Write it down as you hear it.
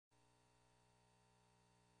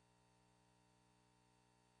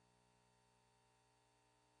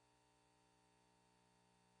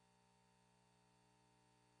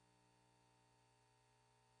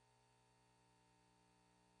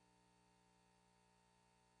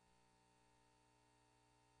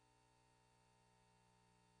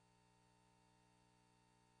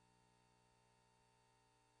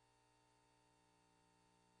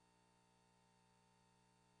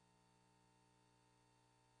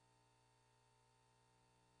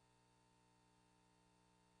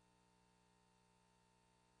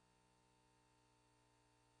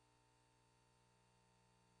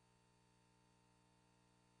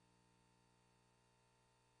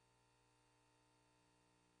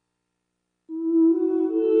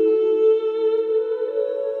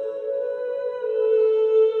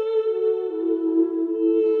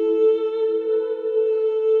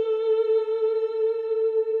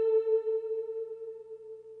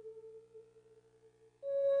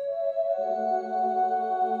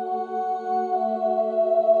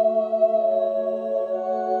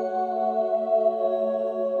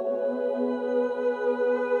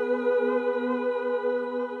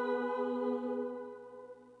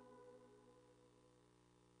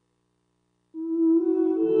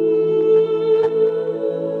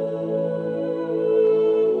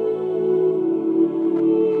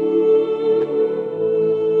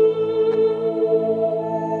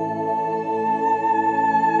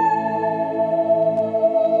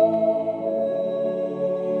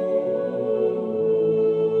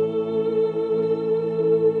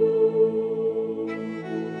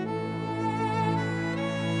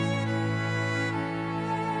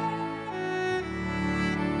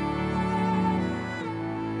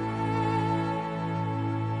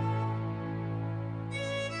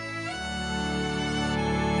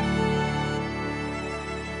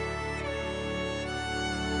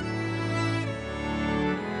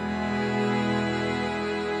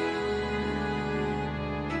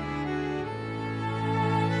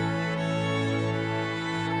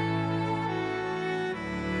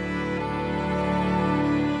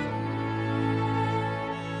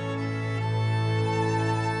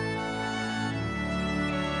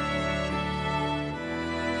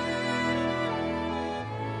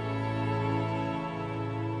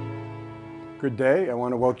Good day. I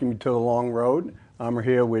want to welcome you to the Long Road. I'm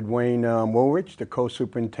here with Wayne Woolrich, the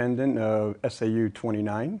co-superintendent of SAU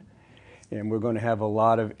 29, and we're going to have a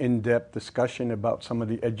lot of in-depth discussion about some of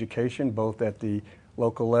the education, both at the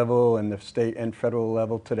local level and the state and federal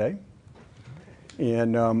level today.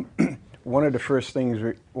 And one of the first things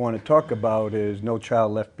we want to talk about is No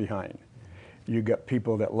Child Left Behind. You got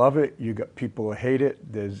people that love it, you got people who hate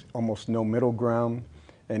it, there's almost no middle ground,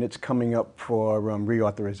 and it's coming up for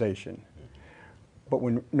reauthorization. But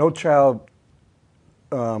when No Child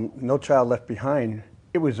Left Behind,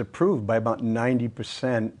 it was approved by about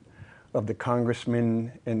 90% of the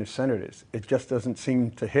congressmen and the senators. It just doesn't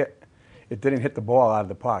seem to hit. It didn't hit the ball out of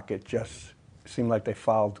the park. It just seemed like they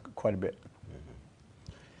fouled quite a bit.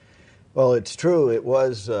 Well, it's true. It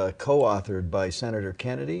was co-authored by Senator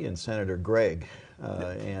Kennedy and Senator Gregg,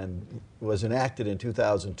 and was enacted in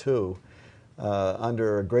 2002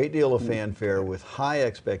 under a great deal of fanfare with high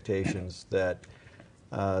expectations that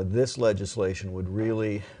this legislation would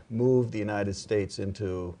really move the United States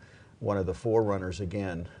into one of the forerunners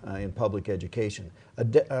again in public education.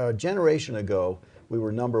 A generation ago, we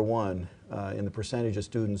were number one in the percentage of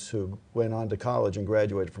students who went on to college and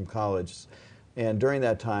graduated from college. And during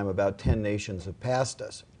that time, about 10 nations have passed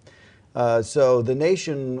us. So the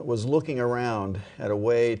nation was looking around at a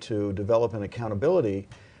way to develop an accountability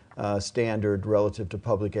standard relative to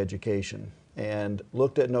public education, and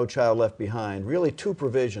looked at No Child Left Behind. Really two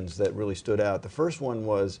provisions that really stood out. The first one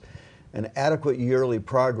was an adequate yearly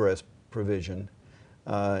progress provision,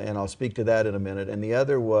 and I'll speak to that in a minute, and the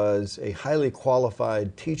other was a highly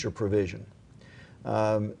qualified teacher provision.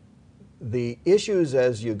 The issues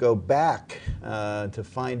as you go back to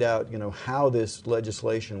find out how this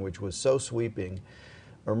legislation, which was so sweeping,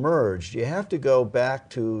 emerged, you have to go back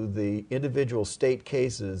to the individual state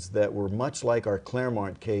cases that were much like our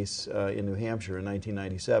Claremont case in New Hampshire in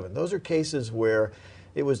 1997. Those are cases where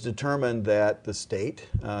it was determined that the state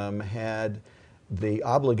had the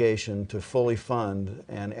obligation to fully fund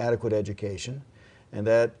an adequate education, and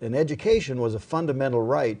that an education was a fundamental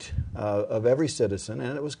right of every citizen,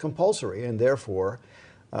 and it was compulsory, and therefore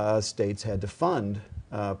states had to fund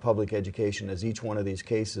public education as each one of these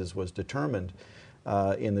cases was determined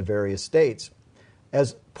in the various states.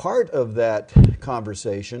 As part of that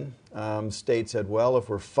conversation, states said, well, if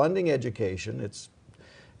we're funding education,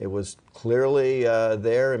 it was clearly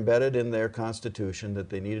there embedded in their constitution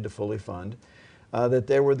that they needed to fully fund, that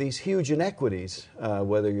there were these huge inequities,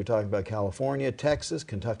 whether you're talking about California, Texas,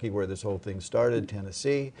 Kentucky, where this whole thing started,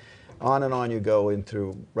 Tennessee, on and on you go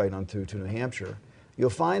right on through to New Hampshire.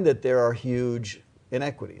 You'll find that there are huge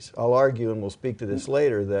inequities. I'll argue, and we'll speak to this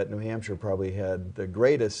later, that New Hampshire probably had the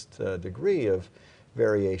greatest degree of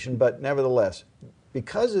variation, but nevertheless,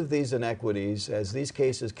 because of these inequities, as these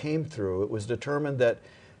cases came through, it was determined that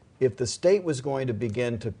if the state was going to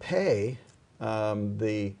begin to pay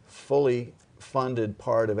the fully funded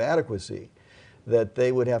part of adequacy, that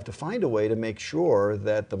they would have to find a way to make sure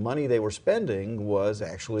that the money they were spending was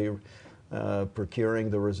actually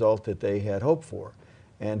procuring the result that they had hoped for.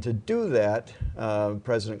 And to do that,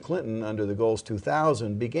 President Clinton, under the Goals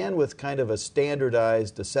 2000, began with kind of a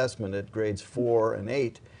standardized assessment at grades 4 and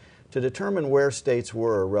 8 to determine where states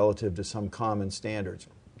were relative to some common standards.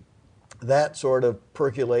 That sort of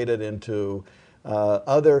percolated into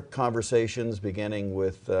other conversations, beginning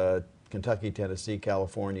with Kentucky, Tennessee,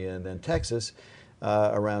 California, and then Texas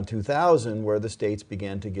around 2000, where the states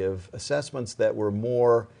began to give assessments that were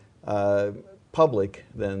more public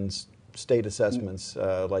than state assessments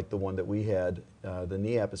like the one that we had, the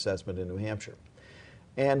NEAP assessment in New Hampshire.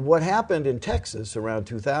 And what happened in Texas around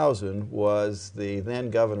 2000 was the then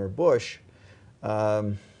Governor Bush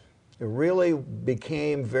really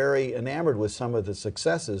became very enamored with some of the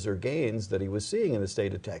successes or gains that he was seeing in the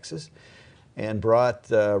state of Texas, and brought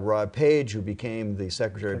Rod Page, who became the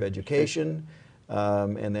Secretary of Education,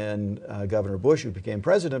 and then Governor Bush, who became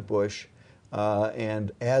President Bush,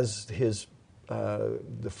 and as his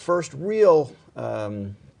the first real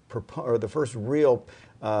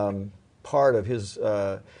part of his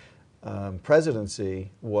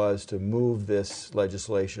presidency was to move this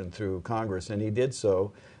legislation through Congress, and he did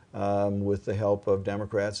so with the help of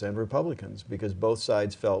Democrats and Republicans, because both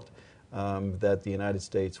sides felt that the United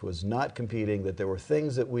States was not competing, that there were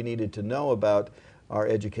things that we needed to know about our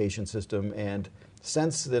education system. And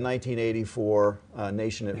since the 1984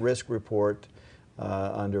 Nation at Risk report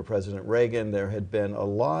under President Reagan, there had been a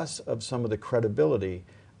loss of some of the credibility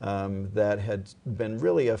that had been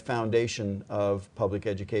really a foundation of public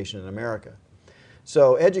education in America.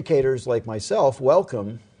 So educators like myself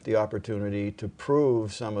welcome the opportunity to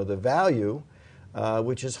prove some of the value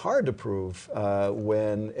which is hard to prove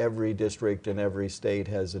when every district and every state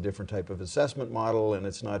has a different type of assessment model and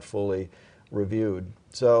it's not fully reviewed.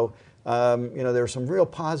 So, there are some real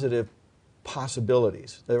positive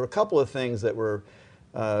possibilities. There were a couple of things that were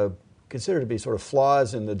considered to be sort of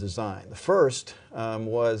flaws in the design. The first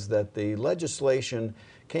was that the legislation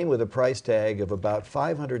came with a price tag of about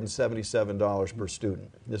 $577 per student.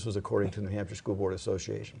 This was according to the New Hampshire School Board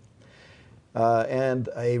Association. And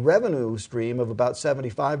a revenue stream of about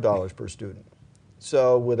 $75 per student.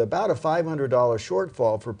 So with about a $500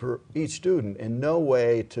 shortfall for each student and no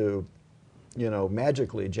way to,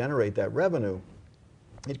 magically generate that revenue,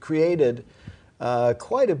 it created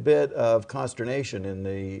quite a bit of consternation in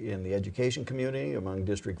the education community, among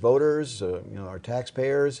district voters, our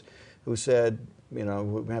taxpayers, who said, we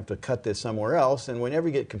have to cut this somewhere else. And we never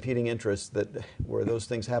get competing interests where those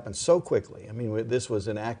things happen so quickly. I mean, this was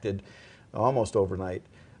enacted almost overnight,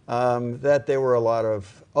 that there were a lot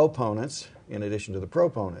of opponents in addition to the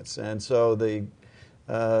proponents. And so the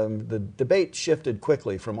debate shifted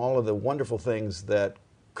quickly from all of the wonderful things that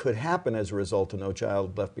could happen as a result of No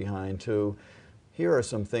Child Left Behind to here are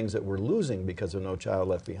some things that we're losing because of No Child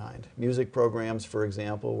Left Behind. Music programs, for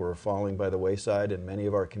example, were falling by the wayside in many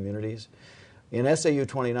of our communities. In SAU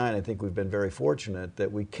 29, I think we've been very fortunate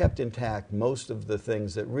that we kept intact most of the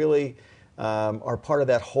things that really are part of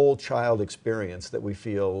that whole child experience that we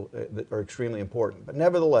feel that are extremely important. But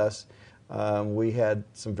nevertheless, we had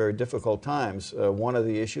some very difficult times. One of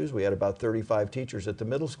the issues, we had about 35 teachers at the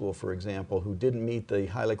middle school, for example, who didn't meet the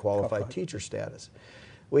highly qualified teacher status.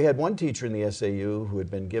 We had one teacher in the SAU who had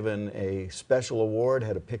been given a special award,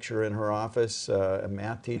 had a picture in her office, a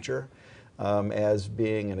math teacher, as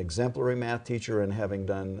being an exemplary math teacher and having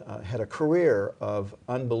had a career of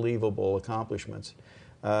unbelievable accomplishments.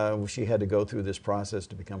 She had to go through this process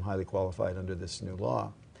to become highly qualified under this new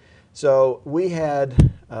law. So we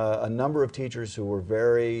had a number of teachers who were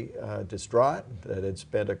very distraught, that had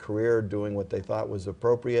spent a career doing what they thought was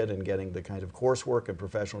appropriate and getting the kind of coursework and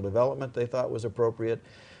professional development they thought was appropriate,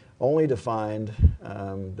 only to find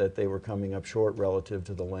that they were coming up short relative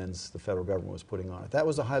to the lens the federal government was putting on it. That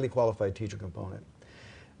was a highly qualified teacher component.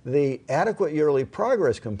 The adequate yearly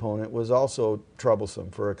progress component was also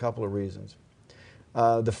troublesome for a couple of reasons.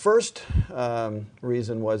 The first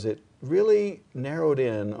reason was it really narrowed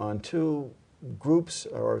in on two groups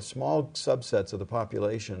or small subsets of the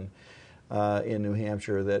population in New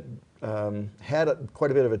Hampshire that had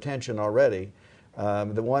quite a bit of attention already.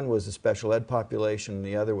 The one was the special ed population, and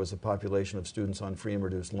the other was the population of students on free and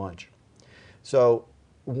reduced lunch. So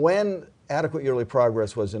when adequate yearly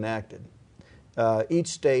progress was enacted, each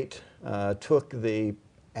state took the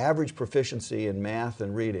average proficiency in math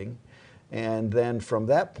and reading, and then from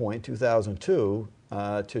that point, 2002,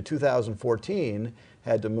 to 2014,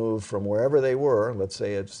 had to move from wherever they were, let's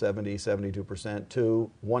say at 70, 72%, to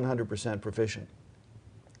 100% proficient.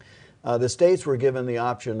 The states were given the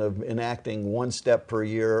option of enacting one step per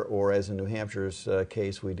year, or as in New Hampshire's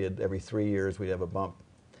case, we did every 3 years, we'd have a bump.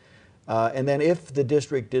 And then if the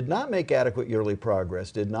district did not make adequate yearly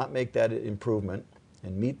progress, did not make that improvement,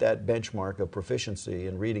 and meet that benchmark of proficiency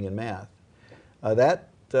in reading and math, that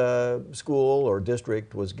school or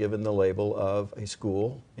district was given the label of a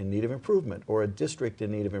school in need of improvement or a district in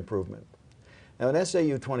need of improvement. Now in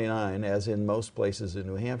SAU 29, as in most places in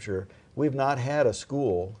New Hampshire, we've not had a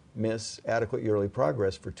school miss adequate yearly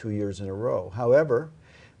progress for 2 years in a row. However,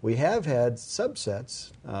 we have had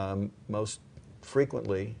subsets, most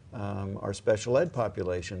frequently our special ed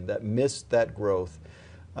population, that missed that growth.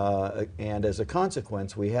 And as a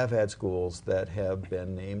consequence, we have had schools that have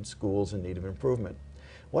been named schools in need of improvement.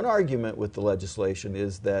 One argument with the legislation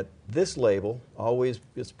is that this label always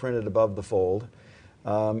is printed above the fold,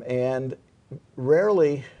 and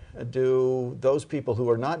rarely do those people who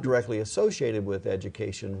are not directly associated with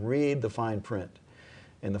education read the fine print.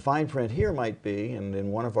 And the fine print here might be, and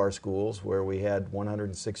in one of our schools where we had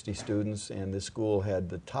 160 students, and this school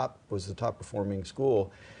was the top performing school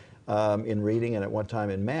in reading and at one time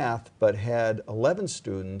in math, but had 11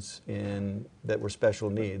 students that were special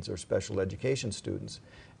needs or special education students.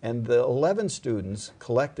 And the 11 students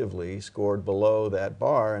collectively scored below that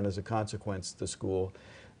bar, and as a consequence, the school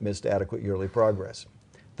missed adequate yearly progress.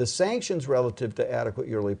 The sanctions relative to adequate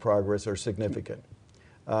yearly progress are significant.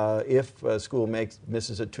 If a school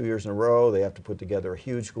misses it 2 years in a row, they have to put together a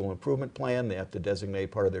huge school improvement plan. They have to designate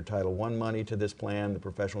part of their Title I money to this plan, the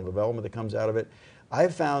professional development that comes out of it.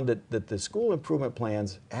 I've found that the school improvement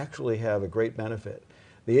plans actually have a great benefit.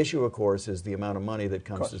 The issue, of course, is the amount of money that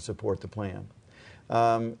comes to support the plan.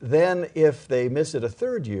 Then if they miss it a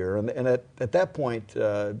third year, and at that point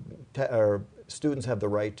students have the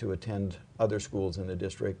right to attend other schools in the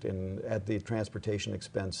district and at the transportation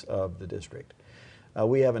expense of the district.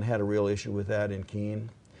 We haven't had a real issue with that in Keene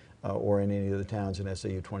or in any of the towns in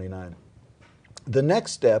SAU 29. The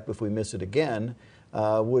next step, if we miss it again,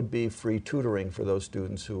 would be free tutoring for those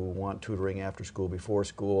students who want tutoring after school, before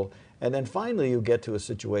school. And then finally you get to a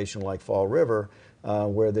situation like Fall River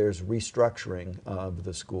where there's restructuring of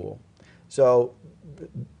the school. So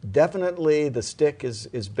definitely the stick is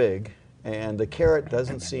big and the carrot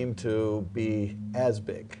doesn't seem to be as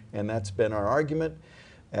big. And that's been our argument.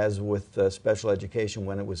 As with special education,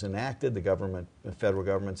 when it was enacted, the federal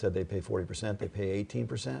government said they pay 40%, they pay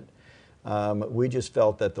 18%. We just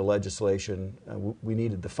felt that the legislation, we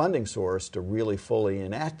needed the funding source to really fully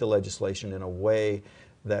enact the legislation in a way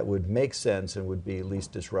that would make sense and would be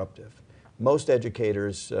least disruptive. Most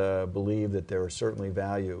educators believe that there is certainly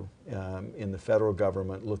value in the federal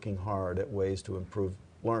government looking hard at ways to improve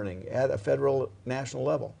learning at a federal, national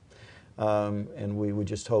level. And we would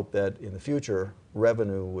just hope that in the future,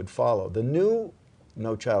 revenue would follow. The new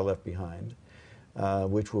No Child Left Behind,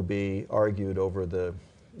 which will be argued over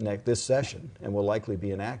this session and will likely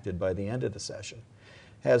be enacted by the end of the session,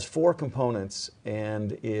 has 4 components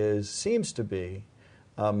and seems to be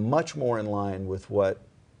much more in line with what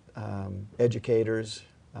educators,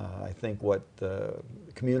 I think what the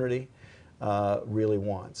community really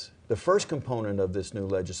wants. The first component of this new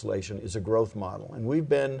legislation is a growth model, and we've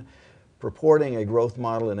been purporting a growth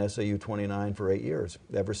model in SAU 29 for 8 years,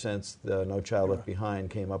 ever since the No Child Left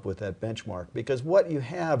Behind came up with that benchmark. Because what you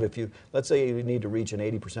have, let's say you need to reach an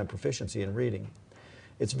 80% proficiency in reading,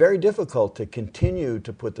 it's very difficult to continue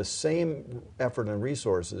to put the same effort and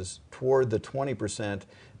resources toward the 20%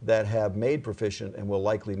 that have made proficient and will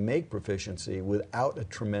likely make proficiency without a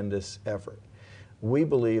tremendous effort. We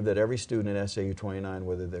believe that every student in SAU 29,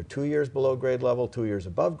 whether they're 2 years below grade level, 2 years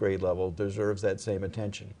above grade level, deserves that same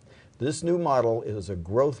attention. This new model is a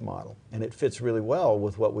growth model, and it fits really well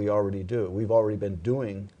with what we already do. We've already been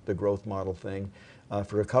doing the growth model thing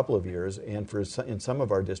for a couple of years, and in some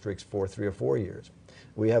of our districts for 3 or 4 years.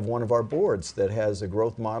 We have one of our boards that has a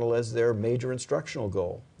growth model as their major instructional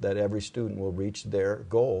goal, that every student will reach their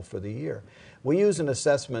goal for the year. We use an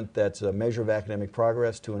assessment that's a measure of academic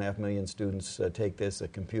progress. 2.5 million students take this, a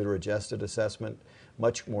computer-adjusted assessment,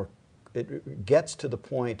 it gets to the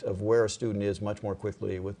point of where a student is much more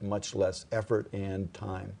quickly with much less effort and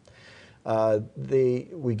time.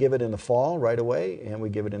 We give it in the fall right away, and we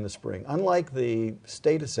give it in the spring. Unlike the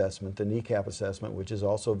state assessment, the NECAP assessment, which is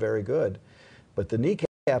also very good, but the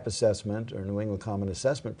NECAP assessment, or New England Common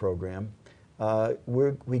Assessment Program,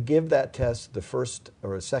 we give that test the first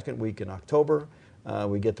or second week in October.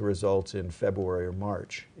 We get the results in February or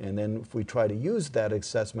March. And then if we try to use that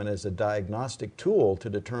assessment as a diagnostic tool to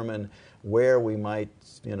determine where we might,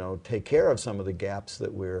 take care of some of the gaps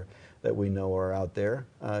that we know are out there,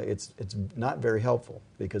 it's not very helpful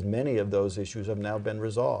because many of those issues have now been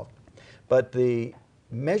resolved. But the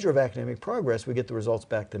measure of academic progress, we get the results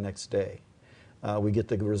back the next day. We get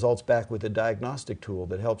the results back with a diagnostic tool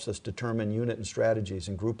that helps us determine unit and strategies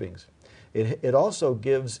and groupings. It also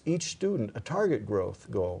gives each student a target growth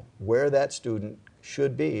goal, where that student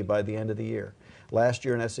should be by the end of the year. Last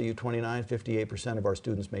year in SAU 29, 58% of our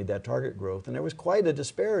students made that target growth, and there was quite a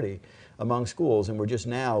disparity among schools, and we're just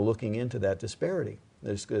now looking into that disparity.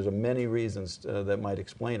 There's many reasons that might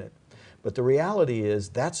explain it. But the reality is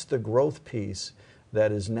that's the growth piece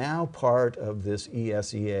that is now part of this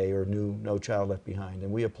ESEA, or new No Child Left Behind,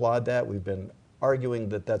 and we applaud that. We've been arguing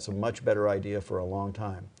that that's a much better idea for a long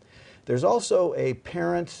time. There's also a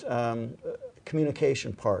parent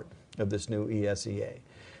communication part of this new ESEA,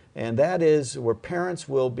 and that is where parents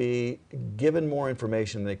will be given more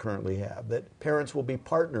information than they currently have, that parents will be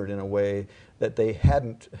partnered in a way that they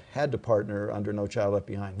hadn't had to partner under No Child Left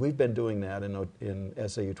Behind. We've been doing that in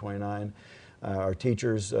SAU 29. Our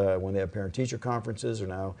teachers, when they have parent-teacher conferences, are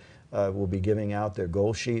now will be giving out their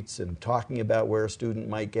goal sheets and talking about where a student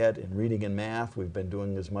might get in reading and math. We've been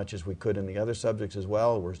doing as much as we could in the other subjects as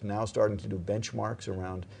well. We're now starting to do benchmarks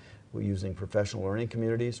around using professional learning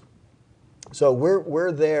communities. So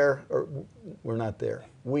we're there, or we're not there.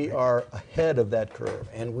 We are ahead of that curve,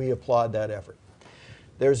 and we applaud that effort.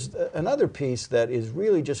 There's another piece that is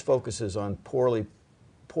really just focuses on poor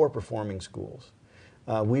performing schools.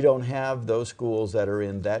 We don't have those schools that are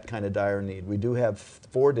in that kind of dire need. We do have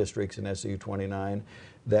 4 districts in SAU 29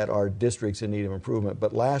 that are districts in need of improvement,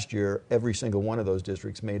 but last year every single one of those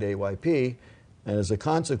districts made AYP, and as a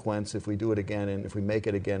consequence, if we do it again and if we make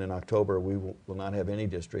it again in October, we will not have any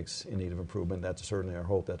districts in need of improvement. That's certainly our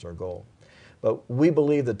hope, that's our goal. But we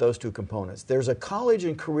believe that those 2 components. There's a college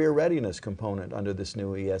and career readiness component under this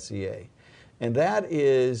new ESEA. And that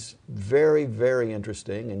is very, very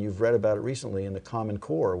interesting, and you've read about it recently in the Common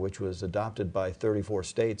Core, which was adopted by 34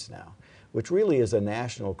 states now, which really is a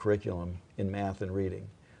national curriculum in math and reading.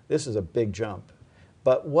 This is a big jump.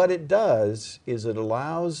 But what it does is it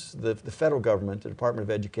allows the federal government, the Department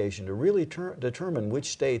of Education, to really determine which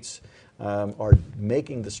states are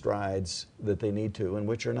making the strides that they need to and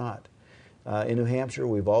which are not. In New Hampshire,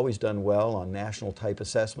 we've always done well on national type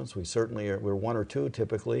assessments. We certainly we're 1 or 2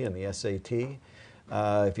 typically in the SAT.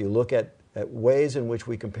 If you look at ways in which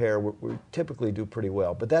we compare, we typically do pretty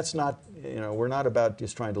well. But that's not, we're not about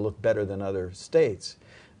just trying to look better than other states.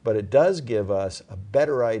 But it does give us a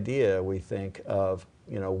better idea, we think, of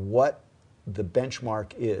what the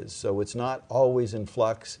benchmark is. So it's not always in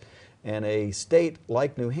flux. And a state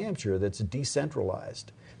like New Hampshire that's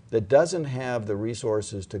decentralized, that doesn't have the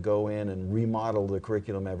resources to go in and remodel the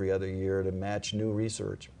curriculum every other year to match new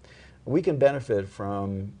research, we can benefit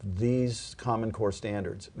from these Common Core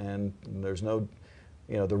standards. And there's no,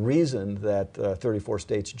 the reason that 34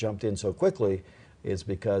 states jumped in so quickly is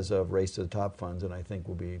because of Race to the Top funds, and I think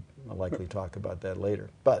we'll be likely talk about that later.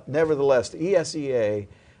 But nevertheless, the ESEA,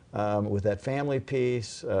 with that family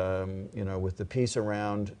piece, with the piece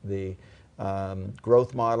around the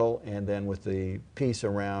growth model, and then with the piece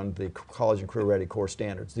around the college and career ready core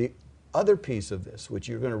standards. The other piece of this, which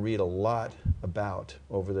you're going to read a lot about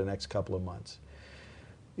over the next couple of months,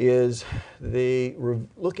 is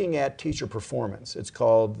looking at teacher performance. It's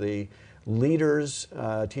called the Leaders,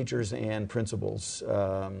 Teachers, and Principals.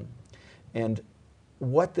 And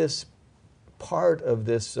what this part of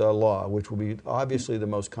this law, which will be obviously the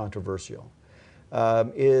most controversial,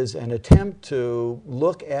 is an attempt to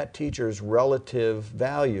look at teachers' relative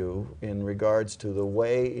value in regards to the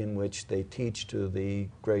way in which they teach to the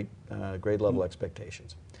grade level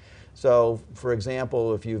expectations. So, for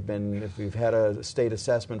example, if you've had a state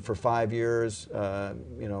assessment for 5 years,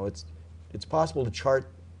 it's possible to chart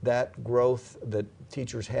that growth that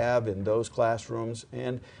teachers have in those classrooms,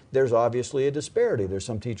 and there's obviously a disparity. There's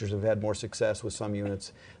some teachers who have had more success with some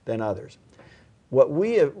units than others. What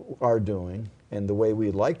we are doing, and the way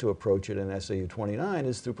we'd like to approach it in SAU 29,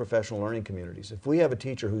 is through professional learning communities. If we have a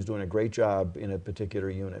teacher who's doing a great job in a particular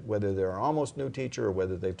unit, whether they're an almost new teacher or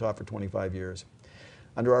whether they've taught for 25 years,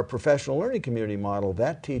 under our professional learning community model,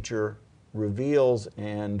 that teacher reveals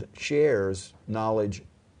and shares knowledge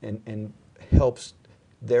and helps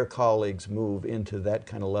their colleagues move into that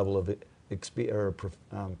kind of level of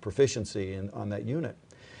proficiency on that unit.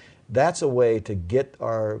 That's a way to get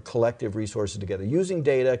our collective resources together, using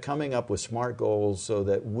data, coming up with smart goals so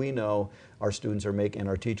that we know our students are making and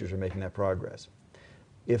our teachers are making that progress.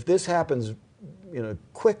 If this happens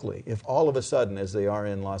quickly, if all of a sudden, as they are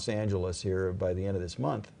in Los Angeles here by the end of this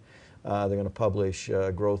month, they're going to publish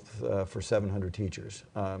growth for 700 teachers.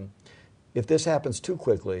 If this happens too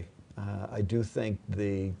quickly, I do think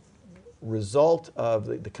the result of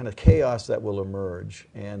the kind of chaos that will emerge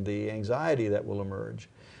and the anxiety that will emerge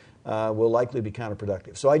will likely be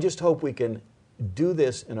counterproductive. So I just hope we can do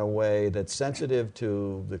this in a way that's sensitive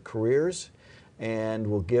to the careers and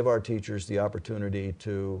will give our teachers the opportunity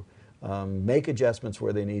to make adjustments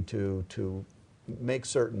where they need to make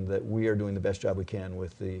certain that we are doing the best job we can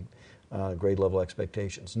with the grade level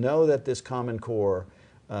expectations. Know that this Common Core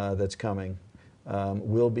that's coming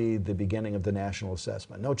will be the beginning of the national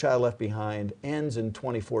assessment. No Child Left Behind ends in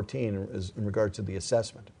 2014 in regards to the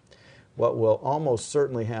assessment. What will almost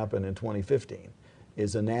certainly happen in 2015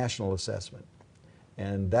 is a national assessment.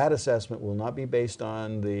 And that assessment will not be based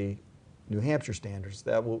on the New Hampshire standards.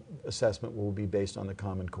 That assessment will be based on the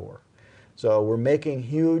Common Core. So we're making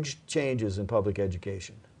huge changes in public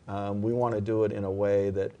education. We want to do it in a way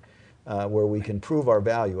that where we can prove our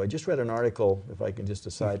value. I just read an article, if I can just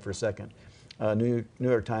aside for a second, a New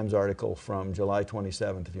York Times article from July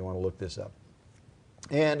 27th, if you want to look this up.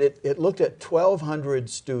 And it looked at 1,200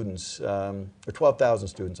 students, or 12,000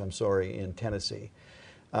 students, I'm sorry, in Tennessee,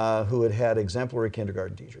 who had had exemplary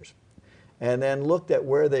kindergarten teachers. And then looked at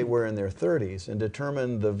where they were in their 30s and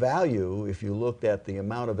determined the value, if you looked at the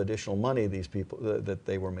amount of additional money these people that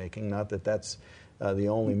they were making, not that that's the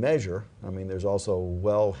only measure. I mean, there's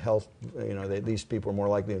also health, these people are more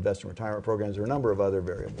likely to invest in retirement programs. There are a number of other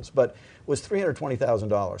variables, but was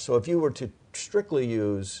 $320,000. So if you were to strictly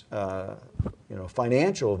use,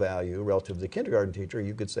 financial value relative to the kindergarten teacher,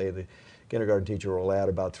 you could say the kindergarten teacher will add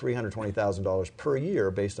about $320,000 per year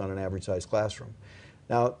based on an average size classroom.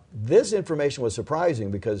 Now, this information was surprising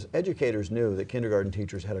because educators knew that kindergarten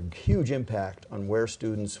teachers had a huge impact on where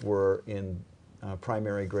students were in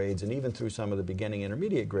primary grades and even through some of the beginning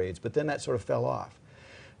intermediate grades, but then that sort of fell off.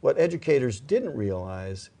 What educators didn't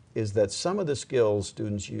realize is that some of the skills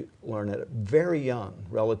students learn at very young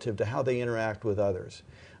relative to how they interact with others,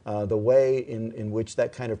 the way in which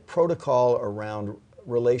that kind of protocol around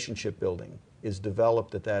relationship building is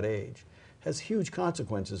developed at that age, has huge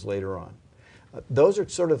consequences later on. Those are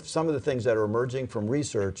sort of some of the things that are emerging from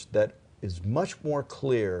research that is much more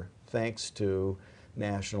clear thanks to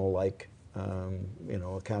national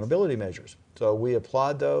accountability measures. So we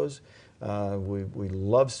applaud those. We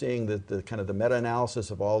love seeing the kind of the meta-analysis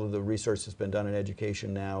of all of the research that's been done in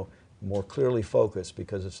education now more clearly focused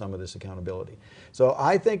because of some of this accountability. So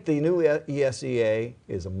I think the new ESEA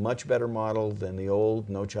is a much better model than the old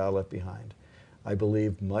No Child Left Behind. I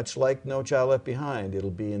believe much like No Child Left Behind, it'll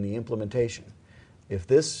be in the implementation. If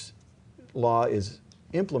this law is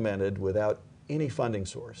implemented without any funding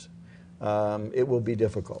source, it will be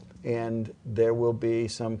difficult, and there will be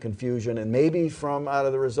some confusion, and maybe from out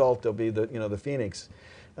of the result there'll be the Phoenix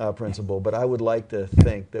principle. But I would like to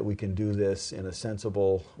think that we can do this in a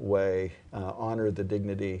sensible way, honor the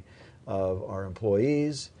dignity of our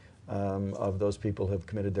employees, of those people who have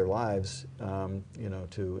committed their lives,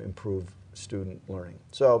 to improve student learning.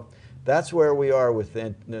 So that's where we are with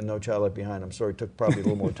No Child Left Behind. I'm sorry it took probably a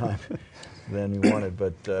little more time than you wanted,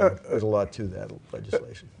 but there's a lot to that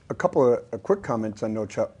legislation. A couple of quick comments on No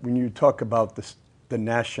Child. When you talk about the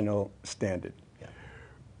national standard, Yeah.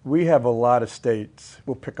 we have a lot of states,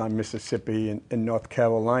 we'll pick on Mississippi and North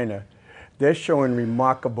Carolina, they're showing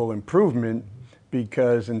remarkable improvement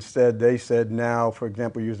because instead they said now, for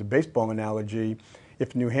example, use a baseball analogy,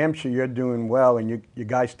 if New Hampshire you're doing well and your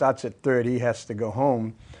guy starts at third, he has to go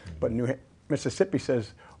home, but Mississippi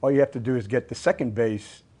says all you have to do is get to second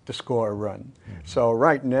base to score a run. Mm-hmm. So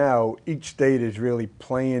right now, each state is really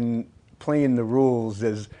playing the rules.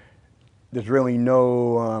 There's really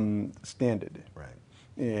no standard, Right.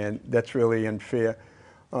 And that's really unfair.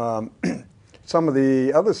 Some of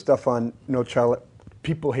the other stuff on No Child,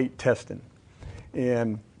 people hate testing,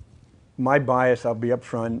 and my bias, I'll be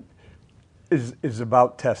upfront, is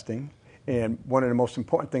about testing. And one of the most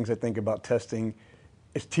important things I think about testing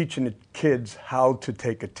is teaching the kids how to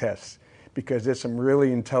take a test, because there's some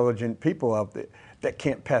really intelligent people out there that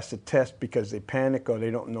can't pass the test because they panic or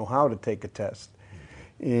they don't know how to take a test.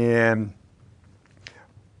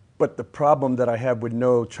 But the problem that I have with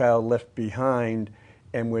No Child Left Behind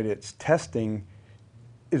and with its testing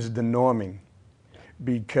is the norming.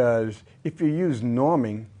 Because if you use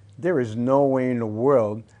norming, there is no way in the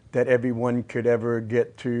world that everyone could ever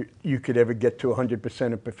get to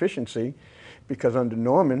 100% of proficiency, because under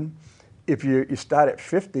norming, if you start at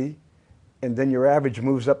 50 and then your average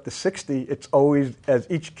moves up to 60, it's always, as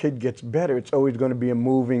each kid gets better, it's always going to be a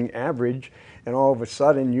moving average, and all of a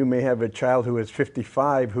sudden you may have a child who is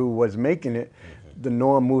 55 who was making it, the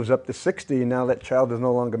norm moves up to 60 and now that child is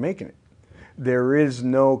no longer making it. There is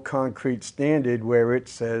no concrete standard where it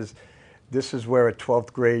says this is where a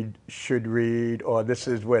 12th grade should read, or this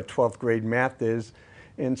is where 12th grade math is.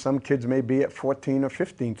 And some kids may be at 14th or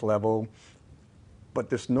 15th level. But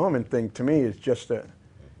this norming thing, to me, is just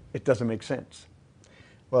it doesn't make sense.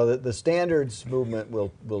 Well, the standards movement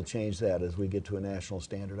will change that as we get to a national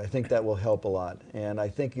standard. I think that will help a lot. And I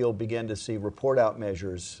think you'll begin to see report-out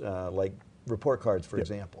measures, like report cards, for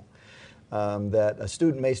example, that a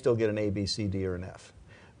student may still get an A, B, C, D, or an F.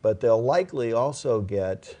 But they'll likely also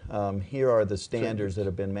get, here are the standards that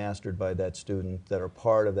have been mastered by that student that are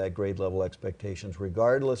part of that grade level expectations,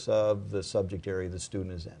 regardless of the subject area the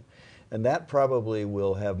student is in. And that probably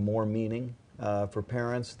will have more meaning for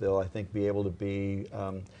parents. They'll, I think, be able to be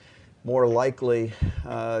more likely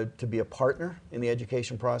to be a partner in the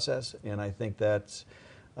education process, and I think that's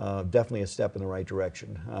definitely a step in the right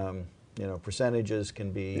direction. Percentages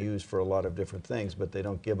can be used for a lot of different things, but they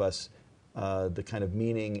don't give us the kind of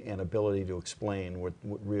meaning and ability to explain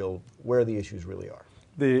where the issues really are.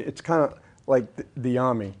 It's kind of like the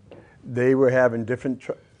Army. They were having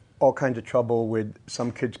all kinds of trouble with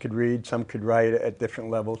some kids could read, some could write at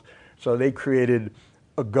different levels. So they created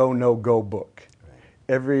a go, no, go book. Right.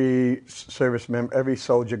 Every service member, every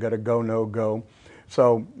soldier got a go, no, go.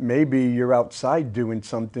 So maybe you're outside doing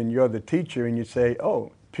something, you're the teacher, and you say,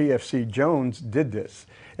 oh, PFC Jones did this.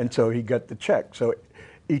 And so he got the check. So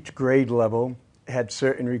each grade level had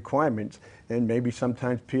certain requirements, and maybe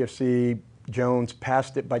sometimes PFC Jones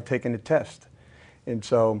passed it by taking a test. And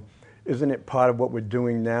so isn't it part of what we're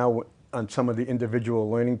doing now on some of the individual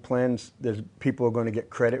learning plans? There's people are going to get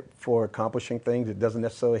credit for accomplishing things. It doesn't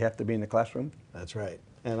necessarily have to be in the classroom. That's right.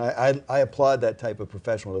 And I applaud that type of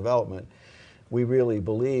professional development. We really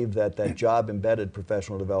believe that job-embedded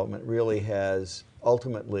professional development really has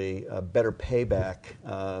ultimately a better payback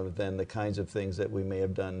than the kinds of things that we may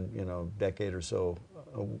have done, a decade or so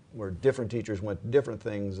where different teachers went to different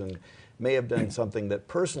things and may have done something that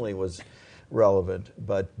personally was relevant,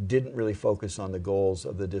 but didn't really focus on the goals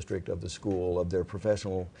of the district, of the school, of their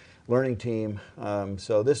professional learning team.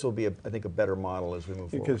 So this will be, I think, a better model as we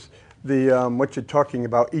move forward. Because what you're talking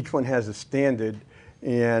about, each one has a standard,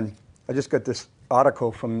 and I just got this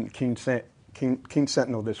article from Keene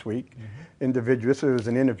Sentinel this week. This was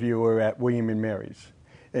an interviewer at William & Mary's.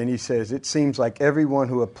 And he says, it seems like everyone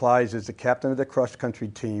who applies as the captain of the cross-country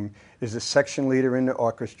team, is a section leader in the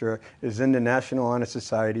orchestra, is in the National Honor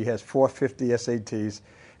Society, has 450 SATs,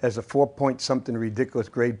 has a 4-point-something ridiculous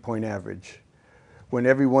grade point average. When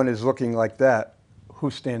everyone is looking like that, who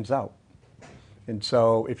stands out? And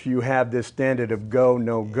so if you have this standard of go,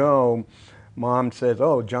 no go, mom says,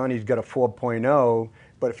 oh, Johnny's got a 4.0,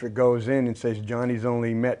 but if it goes in and says Johnny's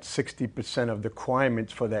only met 60% of the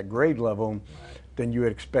requirements for that grade level, then you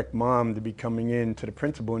would expect mom to be coming in to the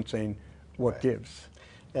principal and saying, what gives?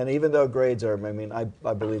 And even though grades are,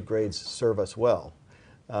 I believe grades serve us well,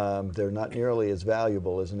 they're not nearly as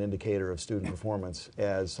valuable as an indicator of student performance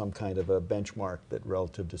as some kind of a benchmark that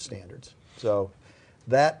relative to standards. So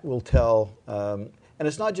that will tell, and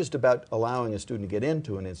it's not just about allowing a student to get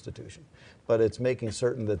into an institution, but it's making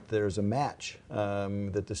certain that there's a match,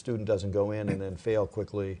 that the student doesn't go in and then fail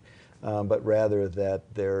quickly, but rather that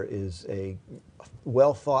there is a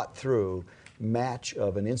well thought through match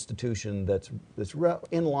of an institution that's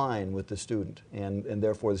in line with the student, and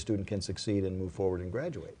therefore the student can succeed and move forward and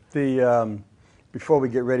graduate. Before we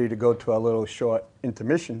get ready to go to our little short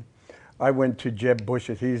intermission, I went to Jeb Bush.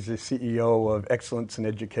 He's the CEO of Excellence in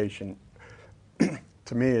Education.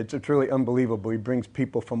 To me, it's really unbelievable. He brings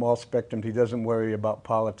people from all spectrums. He doesn't worry about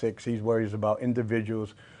politics. He worries about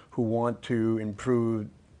individuals who want to improve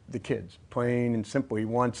the kids, plain and simple. He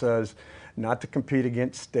wants us not to compete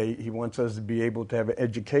against state. He wants us to be able to have an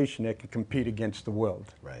education that can compete against the world.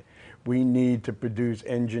 Right. We need to produce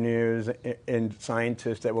engineers and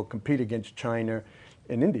scientists that will compete against China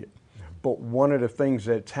and India. But one of the things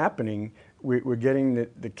that's happening, we're getting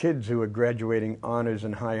the kids who are graduating honors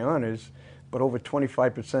and high honors, but over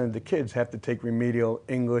 25% of the kids have to take remedial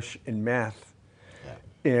English and math.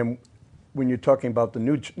 Yeah. And when you're talking about the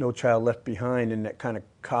No Child Left Behind and that kind of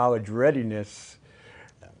college readiness,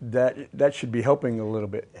 that should be helping a little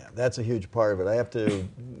bit. Yeah, that's a huge part of it. I have to,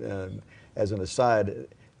 as an aside,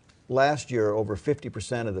 last year over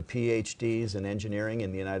 50% of the PhDs in engineering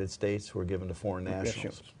in the United States were given to foreign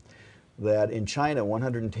nationals. That in China,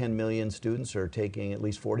 110 million students are taking at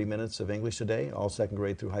least 40 minutes of English a day, all second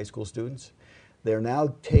grade through high school students. They're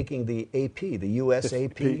now taking the AP, the U.S.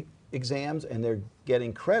 AP exams, and they're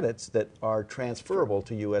getting credits that are transferable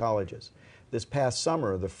to U.S. colleges. This past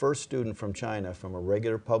summer, the first student from China, from a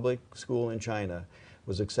regular public school in China,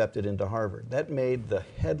 was accepted into Harvard. That made the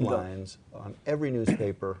headlines on every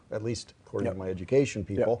newspaper, at least according to my education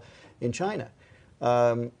people, in China.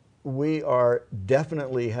 We are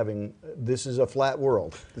definitely having, this is a flat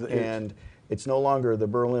world, and it's no longer the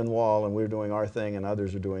Berlin Wall and we're doing our thing and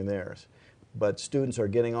others are doing theirs. But students are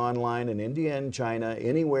getting online in India and China,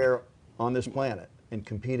 anywhere on this planet, and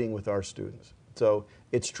competing with our students. So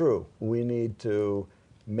it's true. We need to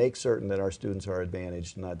make certain that our students are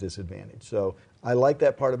advantaged, not disadvantaged. So I like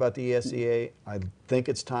that part about the ESEA. I think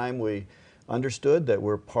it's time we understood that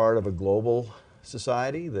we're part of a global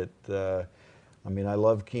society, that I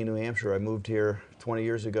love Keene, New Hampshire. I moved here 20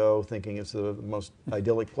 years ago thinking it's the most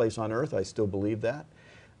idyllic place on earth. I still believe that.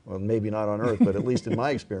 Well, maybe not on earth, but at least in my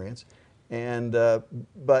experience. And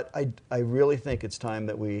but I really think it's time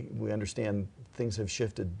that we understand things have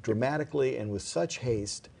shifted dramatically and with such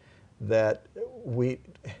haste that we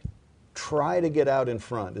try to get out in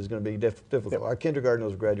front is going to be difficult. Our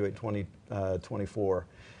kindergartners will graduate in 2024.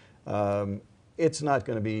 It's not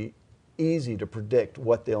going to be easy to predict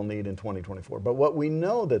what they'll need in 2024. But what we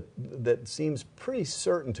know that seems pretty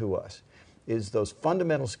certain to us is those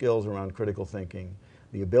fundamental skills around critical thinking,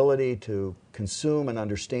 the ability to consume and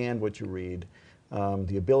understand what you read,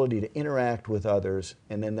 the ability to interact with others,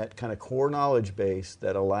 and then that kind of core knowledge base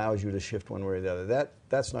that allows you to shift one way or the other.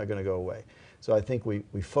 That's not going to go away. So I think we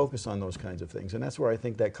focus on those kinds of things, and that's where I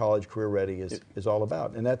think that college career ready is all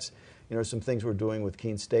about. And that's some things we're doing with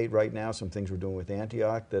Keene State right now, some things we're doing with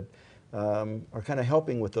Antioch that are kind of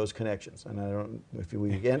helping with those connections. And if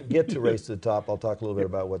we get to Race to the Top, I'll talk a little bit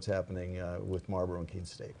about what's happening with Marlboro and Keene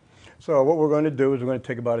State. So what we're going to do is we're going to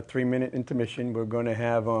take about a 3-minute intermission. We're going to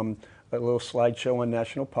have a little slideshow on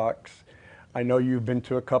national parks. I know you've been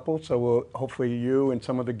to a couple, so hopefully you and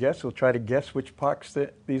some of the guests will try to guess which parks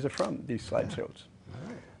these are from, these slideshows. Yeah. All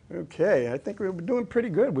right. Okay, I think we're doing pretty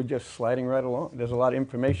good. We're just sliding right along. There's a lot of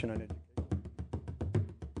information on it.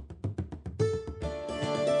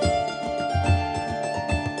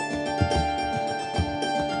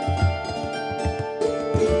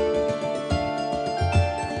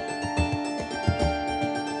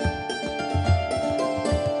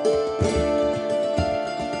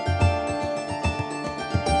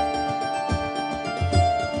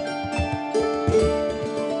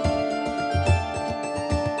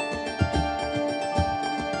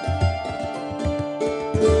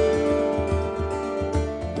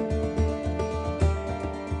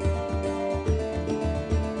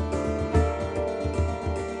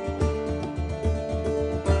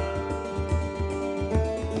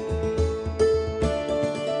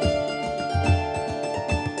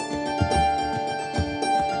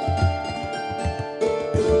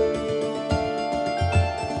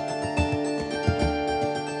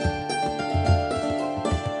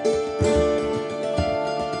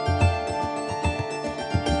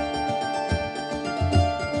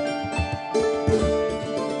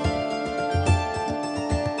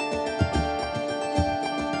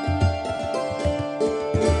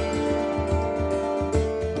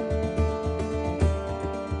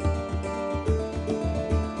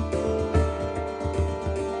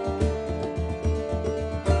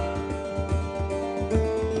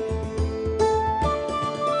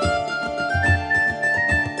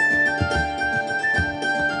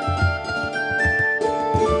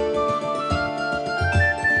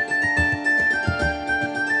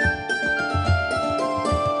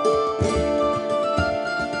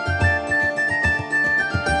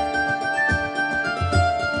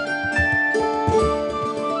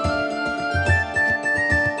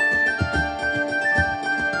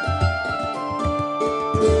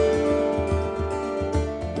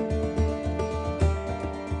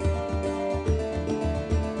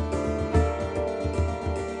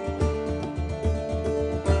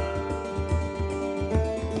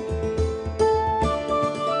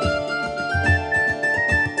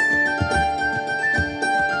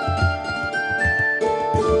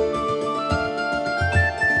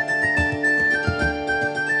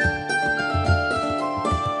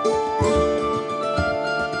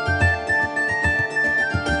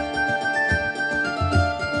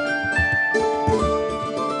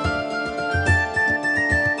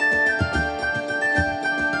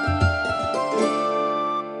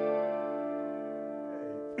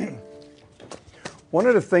 One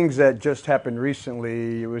of the things that just happened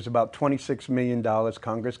recently, it was about $26 million.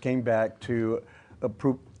 Congress came back to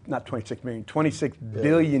approve, not 26 million, $26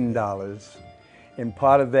 billion. And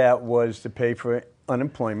part of that was to pay for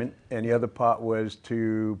unemployment, and the other part was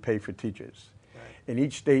to pay for teachers. Right. And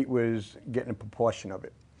each state was getting a proportion of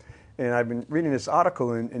it. And I've been reading this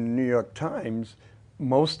article in the New York Times.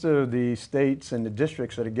 Most of the states and the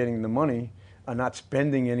districts that are getting the money are not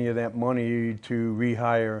spending any of that money to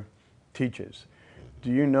rehire teachers. Do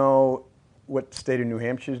you know what the state of New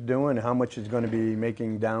Hampshire is doing, how much it's going to be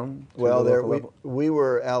making down to well, the local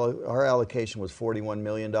level? Our allocation was $41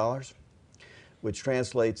 million, which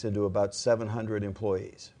translates into about 700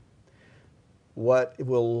 employees. What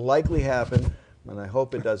will likely happen, and I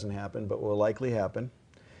hope it doesn't happen, but will likely happen,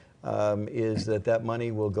 is that money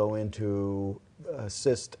will go into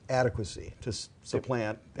assist adequacy, to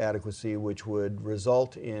supplant adequacy, which would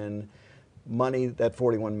result in money, that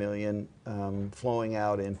 $41 million, flowing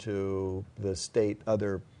out into the state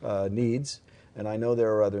other needs, and I know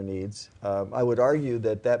there are other needs. I would argue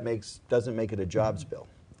that doesn't make it a jobs bill.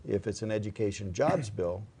 If it's an education jobs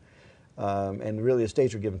bill, and really the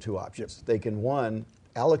states are given two options. They can, one,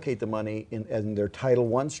 allocate the money in their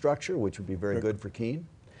Title I structure, which would be very good for Keene,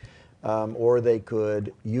 or they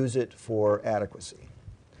could use it for adequacy.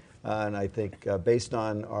 And I think based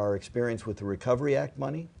on our experience with the Recovery Act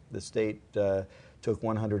money, the state took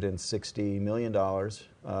 $160 million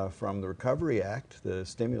from the Recovery Act, the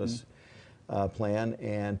stimulus plan,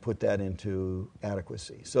 and put that into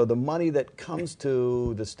adequacy. So the money that comes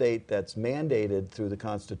to the state that's mandated through the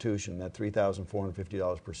Constitution, that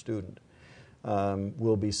 $3,450 per student,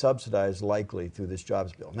 will be subsidized likely through this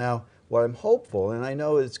jobs bill. Now, what I'm hopeful, and I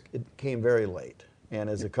know it came very late, and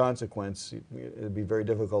as a consequence, it would be very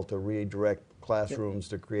difficult to redirect classrooms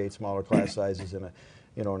to create smaller class sizes in a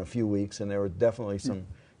few weeks, and there were definitely some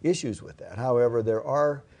issues with that. However, there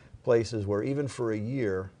are places where even for a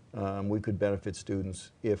year, we could benefit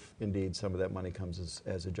students if indeed some of that money comes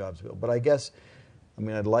as a jobs bill. But I guess,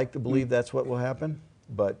 I'd like to believe that's what will happen,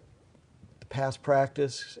 but the past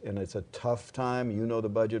practice, and it's a tough time, you know the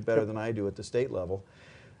budget better than I do at the state level,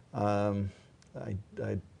 I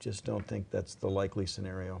just don't think that's the likely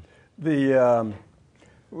scenario.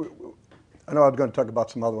 I know I was going to talk about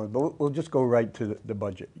some other ones, but we'll just go right to the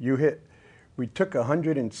budget. We took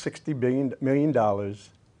 $160 million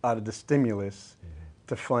out of the stimulus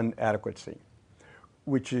to fund adequacy,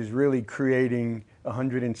 which is really creating a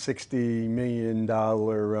 $160 million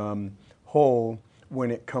hole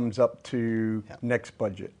when it comes up to next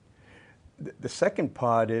budget. The second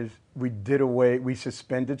part is we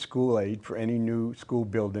suspended school aid for any new school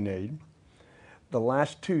building aid. The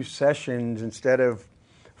last two sessions, instead of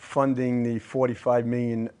funding the $45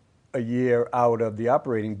 million a year out of the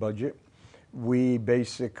operating budget, we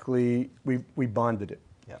basically bonded it.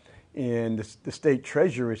 And the state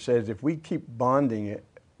treasurer says if we keep bonding it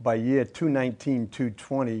by year 219,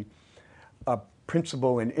 220,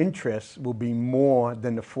 principal and interest will be more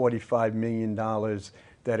than the $45 million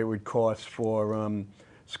that it would cost for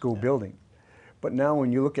school building. But now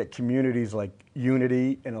when you look at communities like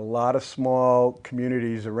Unity and a lot of small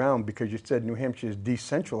communities around, because you said New Hampshire is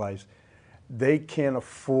decentralized, they can't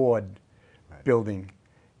afford building.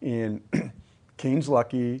 And Keene's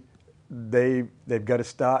lucky. They've got to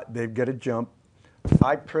start. They've got to jump.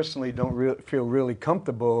 I personally don't feel really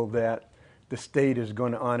comfortable that the state is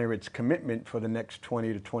going to honor its commitment for the next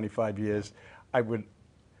 20 to 25 years. I would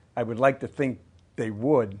like to think they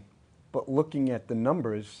would, but looking at the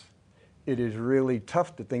numbers, it is really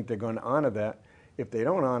tough to think they're going to honor that. If they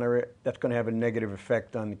don't honor it, that's going to have a negative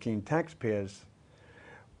effect on the Keene taxpayers.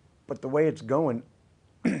 But the way it's going,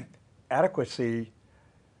 adequacy,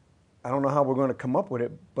 I don't know how we're going to come up with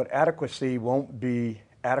it, but adequacy won't be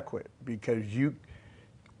adequate because you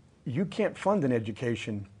can't fund an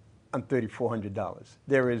education on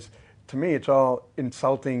 $3,400. To me, it's all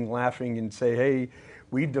insulting, laughing, and say, hey,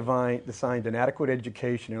 we designed an adequate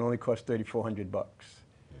education and it only costs $3,400.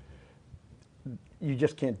 You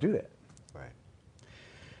just can't do that. Right.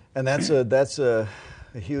 And that's a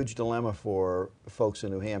huge dilemma for folks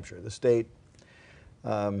in New Hampshire. The state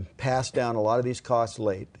passed down a lot of these costs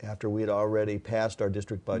late after we had already passed our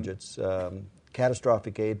district budgets.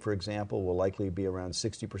 Catastrophic aid, for example, will likely be around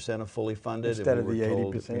 60% of fully funded. Instead of the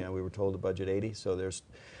 80%. Yeah, we were told to budget 80, so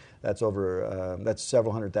that's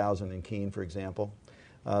several hundred thousand in Keene, for example.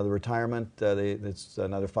 The retirement, it's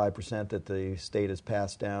another 5% that the state has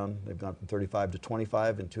passed down. They've gone from 35 to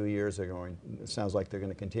 25 in 2 years. It sounds like they're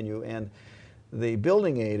going to continue. And the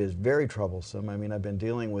building aid is very troublesome. I've been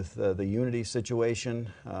dealing with the Unity situation.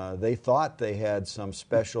 They thought they had some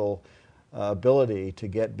special ability to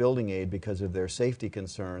get building aid because of their safety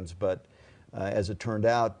concerns, but as it turned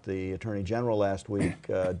out, the Attorney General last week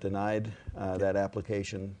denied that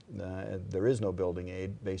application. There is no building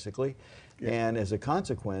aid, basically. Yeah. And as a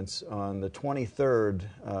consequence, on the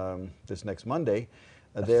 23rd, this next Monday,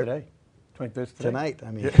 today. 23rd tonight,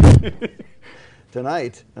 I mean,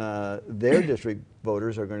 tonight, their district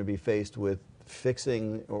voters are going to be faced with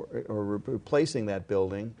fixing or replacing that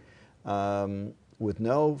building with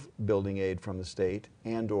no building aid from the state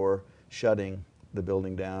and or shutting the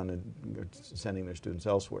building down and sending their students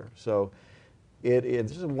elsewhere. So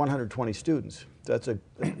this is 120 students. That's a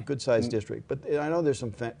good-sized district. But I know there's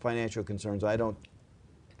some financial concerns. I don't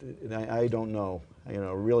know.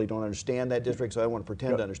 Really don't understand that district, so I don't want to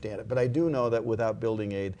pretend to understand it. But I do know that without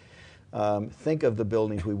building aid, think of the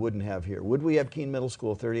buildings we wouldn't have here. Would we have Keene Middle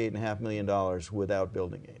School, $38.5 million without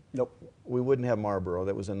building aid? Nope. We wouldn't have Marlboro.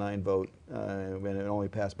 That was a 9-vote, and it only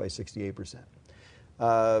passed by 68%.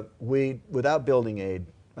 Without building aid,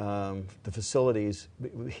 the facilities,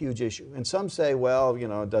 huge issue. And some say, well,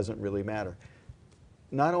 it doesn't really matter.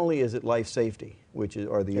 Not only is it life safety, which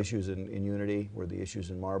are the issues in Unity, or the issues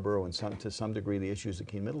in Marlboro, and to some degree the issues at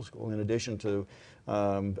Keene Middle School, in addition to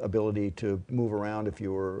ability to move around if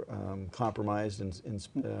you were compromised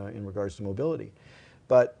in regards to mobility.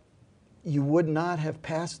 But you would not have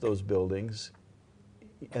passed those buildings.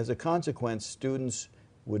 As a consequence, students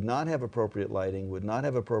would not have appropriate lighting, would not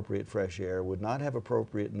have appropriate fresh air, would not have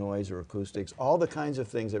appropriate noise or acoustics, all the kinds of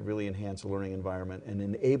things that really enhance a learning environment and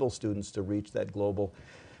enable students to reach that global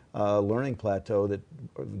learning plateau that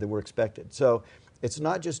were expected. So it's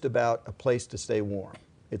not just about a place to stay warm.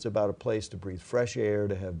 It's about a place to breathe fresh air,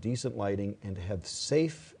 to have decent lighting, and to have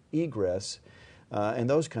safe egress and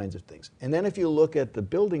those kinds of things. And then if you look at the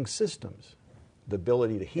building systems, the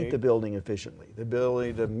ability to heat the building efficiently, the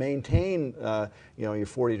ability to maintain, you're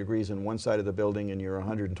 40 degrees on one side of the building and you're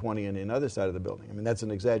 120 on the other side of the building. I mean, that's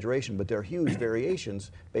an exaggeration, but there are huge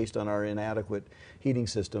variations based on our inadequate heating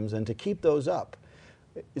systems, and to keep those up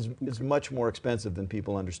is much more expensive than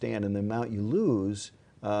people understand, and the amount you lose,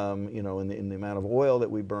 in the amount of oil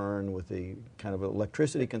that we burn, with the kind of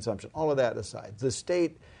electricity consumption, all of that aside, the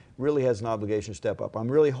state really has an obligation to step up.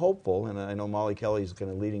 I'm really hopeful, and I know Molly Kelly is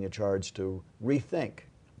kind of leading a charge to rethink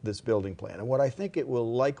this building plan. And what I think it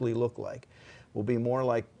will likely look like will be more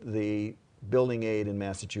like the building aid in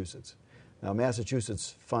Massachusetts. Now,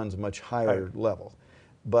 Massachusetts funds much higher level,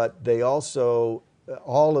 but they also,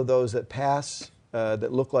 all of those that pass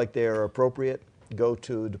that look like they are appropriate go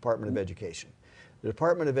to the Department of Education. The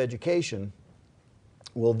Department of Education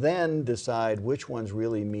will then decide which ones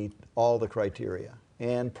really meet all the criteria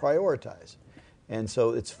and prioritize. And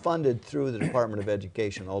so it's funded through the Department of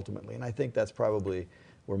Education ultimately. And I think that's probably,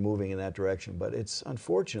 we're moving in that direction. But it's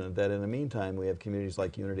unfortunate that in the meantime we have communities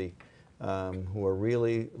like Unity who are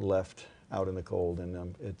really left out in the cold.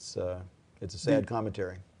 And it's a sad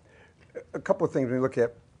commentary. A couple of things when we look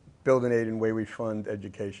at building aid and the way we fund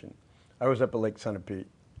education. I was up at Lake Sunapee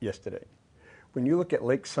yesterday. When you look at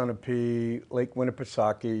Lake Sunapee, Lake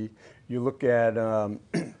Winnipesaukee, you look at,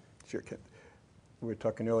 we were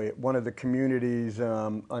talking earlier, one of the communities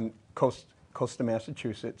on coast of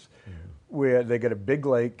Massachusetts, where they got a big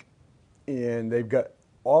lake, and they've got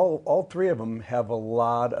all three of them have a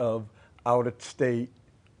lot of out-of-state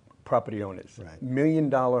property owners, right. $1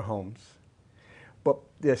 million homes, but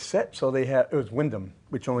they're set so it was Wyndham,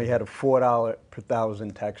 which only had a $4 per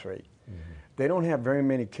thousand tax rate. They don't have very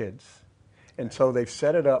many kids, and so they've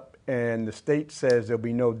set it up, and the state says there'll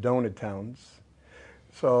be no donor towns.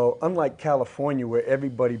 So unlike California, where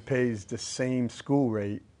everybody pays the same school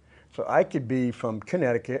rate, so I could be from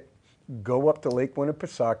Connecticut, go up to Lake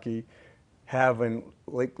Winnipesaukee,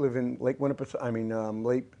 Lake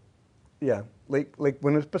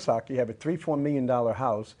Winnipesaukee, have a $3-4 million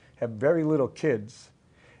house, have very little kids,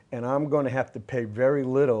 and I'm going to have to pay very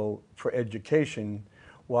little for education.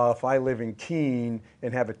 While if I live in Keene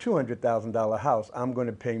and have a $200,000 house, I'm going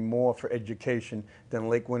to pay more for education than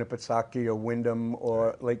Lake Winnipesaukee or Wyndham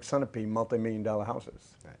or Lake Sunapee, multi-million-dollar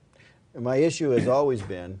houses. Right. And my issue has always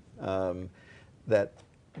been that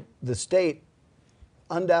the state,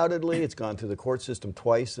 undoubtedly, it's gone through the court system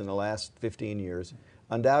twice in the last 15 years,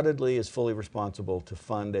 undoubtedly is fully responsible to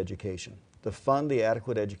fund education, to fund the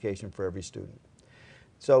adequate education for every student.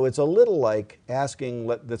 So it's a little like asking,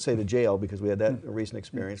 let's say the jail, because we had that recent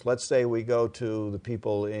experience. Let's say we go to the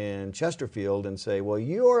people in Chesterfield and say, well,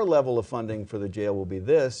 your level of funding for the jail will be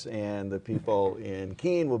this, and the people in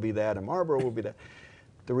Keene will be that, and Marlboro will be that.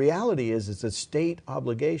 The reality is it's a state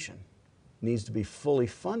obligation. It needs to be fully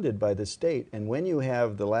funded by the state. And when you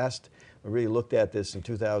have we really looked at this in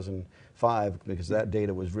 2005, 2005, because that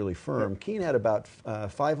data was really firm, Keene had about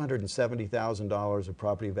 $570,000 of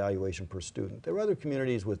property valuation per student. There were other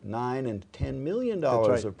communities with $9 and $10 million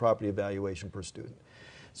of property valuation per student.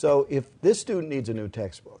 So if this student needs a new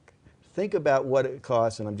textbook, think about what it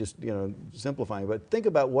costs, and I'm just simplifying, but think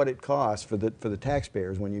about what it costs for the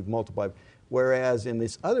taxpayers when you multiply. Whereas in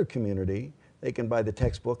this other community, they can buy the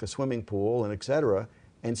textbook, a swimming pool, and et cetera,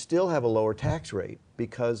 and still have a lower tax rate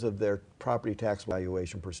because of their property tax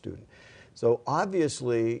valuation per student. So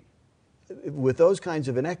obviously, with those kinds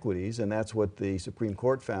of inequities, and that's what the Supreme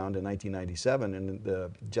Court found in 1997, and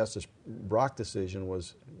the Justice Brock decision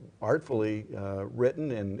was artfully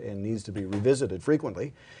written and needs to be revisited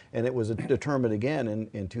frequently, and it was determined again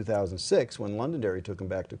in 2006 when Londonderry took him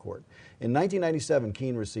back to court. In 1997,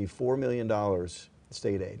 Keene received $4 million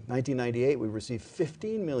state aid. 1998, we received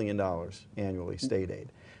 $15 million annually state aid.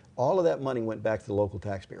 All of that money went back to the local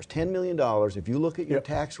taxpayers. $10 million, if you look at your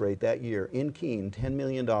tax rate that year in Keene, $10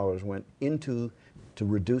 million went to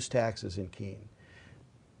reduce taxes in Keene.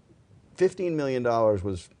 $15 million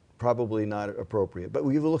was probably not appropriate. But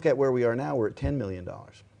if you look at where we are now, we're at $10 million.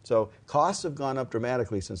 So costs have gone up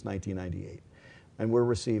dramatically since 1998, and we're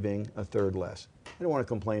receiving a third less. I don't want to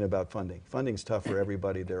complain about funding. Funding's tough for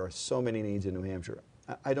everybody. There are so many needs in New Hampshire.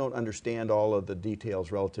 I don't understand all of the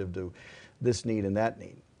details relative to this need and that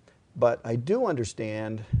need. But I do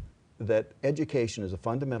understand that education is a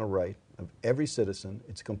fundamental right of every citizen.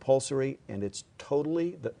 It's compulsory, and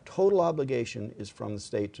the total obligation is from the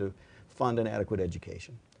state to fund an adequate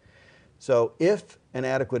education. So if an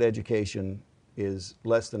adequate education is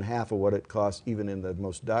less than half of what it costs, even in the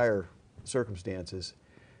most dire circumstances,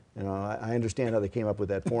 I understand how they came up with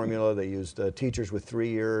that formula. They used teachers with 3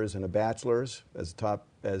 years and a bachelor's as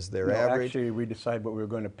their average. Actually, we decided what we were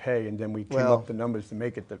going to pay, and then we came up with the numbers to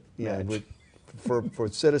make it the match. For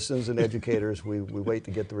citizens and educators, we wait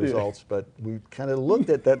to get the results, but we kind of looked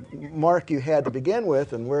at that mark you had to begin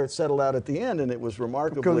with and where it settled out at the end, and it was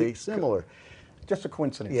remarkably similar. Just a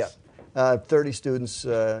coincidence. Yeah, 30 students,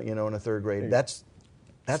 in a third grade. That's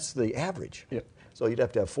the average. Yep. So you'd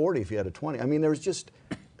have to have 40 if you had a 20. I mean, there was just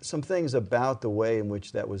some things about the way in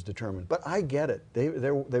which that was determined. But I get it.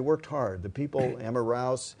 They worked hard. The people, Emma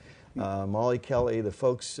Rouse, Molly Kelly, the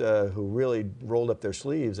folks who really rolled up their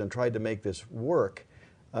sleeves and tried to make this work.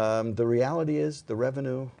 The reality is the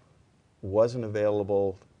revenue wasn't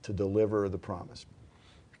available to deliver the promise.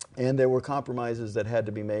 And there were compromises that had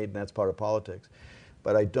to be made, and that's part of politics.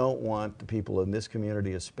 But I don't want the people in this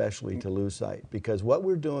community especially to lose sight, because what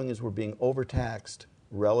we're doing is we're being overtaxed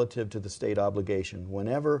relative to the state obligation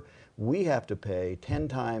whenever we have to pay 10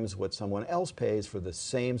 times what someone else pays for the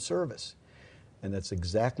same service. And that's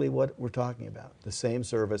exactly what we're talking about, the same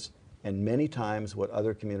service, and many times what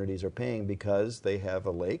other communities are paying because they have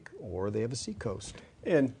a lake or they have a seacoast.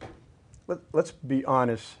 And let's be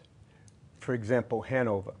honest. For example,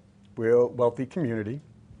 Hanover. We're a wealthy community.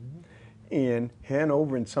 And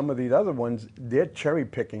Hanover and some of these other ones, they're cherry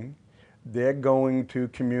picking. They're going to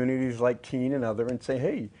communities like Keene and other and say,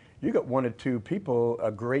 hey, you got 1 or 2 people,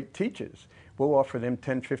 great teachers. We'll offer them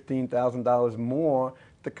 $10,000, $15,000 more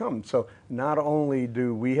to come. So not only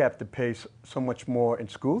do we have to pay so much more in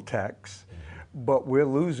school tax, but we're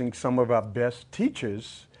losing some of our best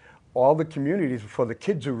teachers. All the communities, for the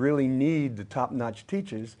kids who really need the top-notch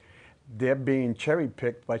teachers, they're being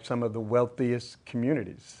cherry-picked by some of the wealthiest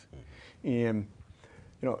communities. And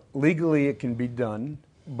legally it can be done,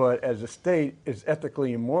 but as a state, it's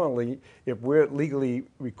ethically and morally, if we're legally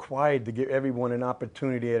required to give everyone an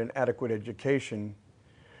opportunity at an adequate education,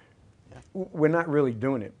 we're not really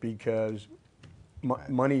doing it because the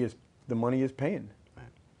money is paying. Right.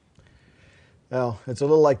 Well, it's a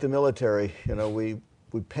little like the military.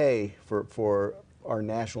 We pay for our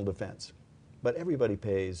national defense, but everybody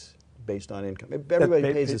pays based on income.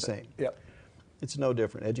 Everybody pays the same. Yep. It's no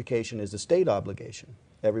different. Education is a state obligation.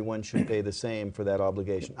 Everyone should pay the same for that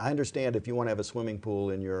obligation. I understand if you want to have a swimming pool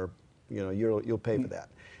in you'll pay for that.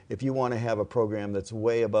 If you want to have a program that's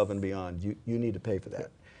way above and beyond, you need to pay for that.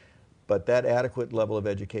 But that adequate level of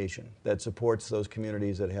education that supports those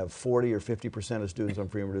communities that have 40 or 50% of students on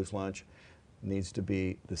free and reduced lunch needs to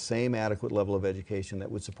be the same adequate level of education that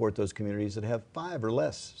would support those communities that have 5 or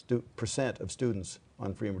less percent of students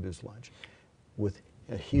on free and reduced lunch, with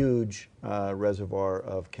a huge reservoir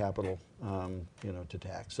of capital, to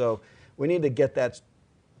tax. So we need to get that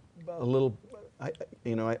a little.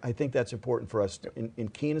 I think that's important for us in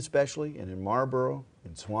Keene especially, and in Marlborough,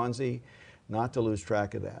 in Swansea, not to lose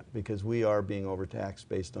track of that, because we are being overtaxed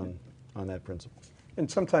based on that principle. And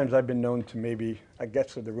sometimes I've been known to I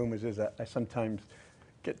guess the rumors is that I sometimes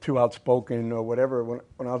get too outspoken or whatever. When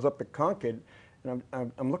I was up at Concord, And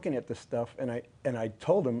I'm looking at this stuff, and I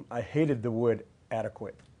told him I hated the word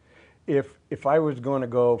adequate. If I was going to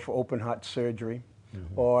go for open heart surgery,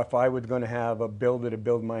 or if I was going to have a builder to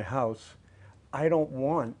build my house, I don't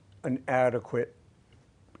want an adequate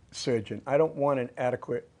surgeon. I don't want an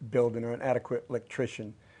adequate builder or an adequate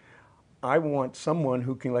electrician. I want someone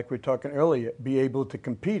who can, like we were talking earlier, be able to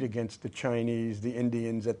compete against the Chinese, the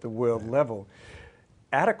Indians at the world level.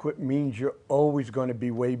 Adequate means you're always going to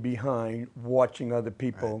be way behind watching other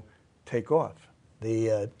people take off.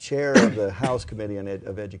 The chair of the House Committee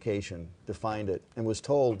of Education defined it and was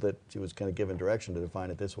told that she was kind of given direction to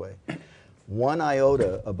define it this way: 1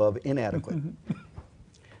 iota above inadequate.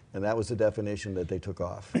 And that was the definition that they took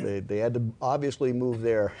off. They had to obviously move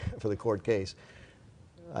there for the court case.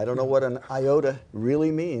 I don't know what an iota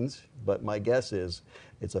really means, but my guess is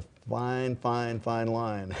it's a fine, fine, fine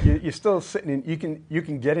line. You're still sitting in, you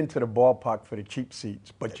can get into the ballpark for the cheap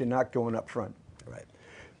seats, but you're not going up front. Right.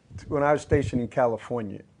 When I was stationed in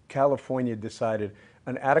California, California decided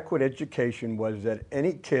an adequate education was that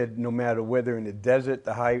any kid, no matter whether in the desert,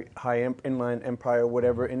 the high inland empire,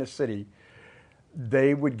 whatever, in a city,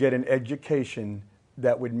 they would get an education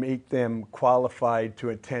that would make them qualified to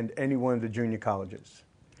attend any one of the junior colleges.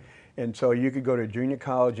 And so you could go to junior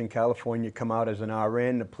college in California, come out as an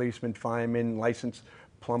RN, a policeman, fireman, licensed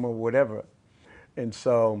plumber, whatever. And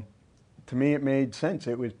so to me it made sense.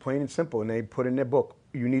 It was plain and simple. And they put in their book,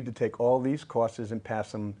 you need to take all these courses and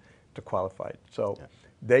pass them to qualified. So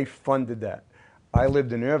they funded that. I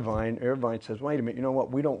lived in Irvine. Irvine says, wait a minute, you know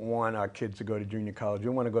what? We don't want our kids to go to junior college. We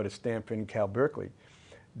want to go to Stanford and Cal Berkeley.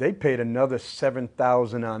 They paid another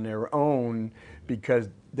 $7,000 on their own because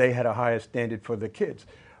they had a higher standard for their kids.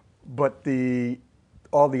 But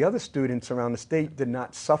all the other students around the state did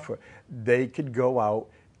not suffer. They could go out,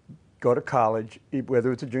 go to college,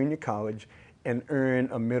 whether it's a junior college, and earn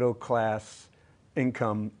a middle class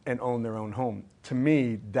income and own their own home. To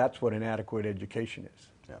me, that's what an adequate education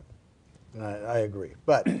is. Yeah, I agree.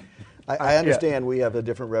 But I understand we have a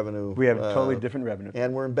different revenue. We have a totally different revenue.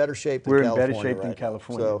 And we're in better shape than California. We're in better shape than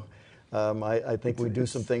California. So I think we do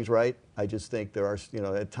some things right. I just think there are,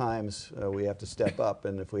 at times we have to step up,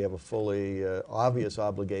 and if we have a fully obvious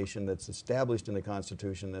obligation that's established in the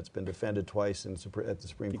Constitution, that's been defended twice at the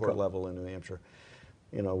Supreme Court level in New Hampshire,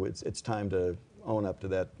 it's time to own up to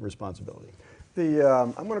that responsibility.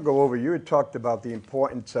 I'm going to go over, you had talked about the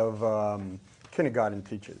importance of kindergarten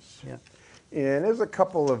teachers. Yeah. And there's a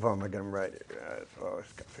couple of them, I got them right here.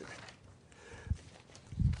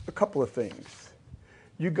 A couple of things.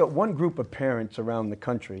 You've got one group of parents around the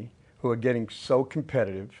country who are getting so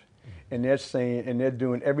competitive, and they're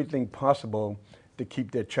doing everything possible to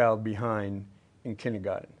keep their child behind in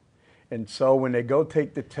kindergarten. And so when they go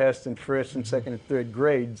take the test in first and second and third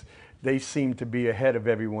grades, they seem to be ahead of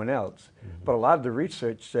everyone else. But a lot of the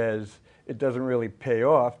research says it doesn't really pay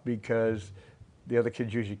off because the other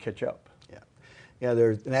kids usually catch up. Yeah,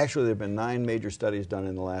 there have been 9 major studies done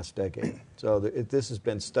in the last decade. So this has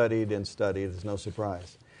been studied and studied. It's no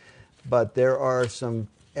surprise. But there are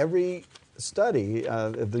every study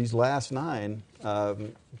of these last 9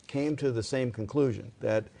 came to the same conclusion,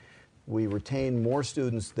 that we retain more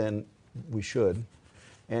students than we should,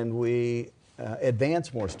 and we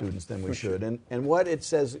advance more students than we should. And what it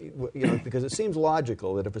says, because it seems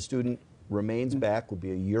logical that if a student remains back, will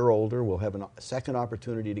be a year older, will have a second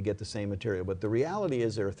opportunity to get the same material. But the reality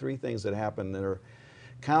is there are 3 things that happen that are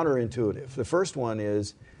counterintuitive. The first one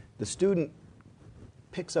is the student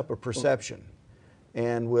picks up a perception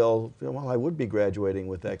and will, I would be graduating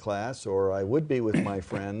with that class, or I would be with my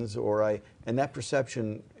friends, and that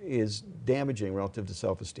perception is damaging relative to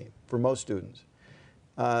self-esteem for most students.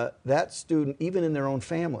 That student, even in their own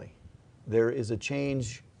family, there is a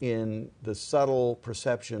change in the subtle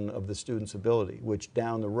perception of the student's ability, which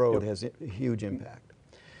down the road has a huge impact.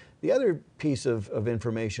 The other piece of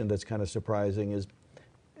information that's kind of surprising is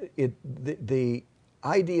the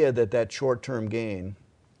idea that short-term gain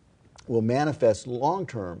will manifest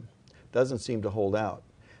long-term doesn't seem to hold out.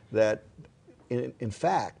 That, in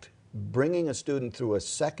fact, bringing a student through a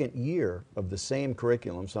second year of the same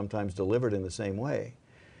curriculum, sometimes delivered in the same way,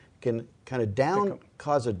 can kind of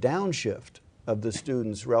cause a downshift of the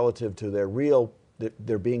students relative to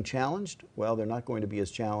they're being challenged. Well, they're not going to be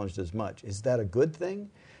as challenged as much. Is that a good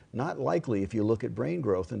thing? Not likely if you look at brain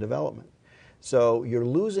growth and development. So you're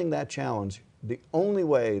losing that challenge. The only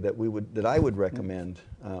way that I would recommend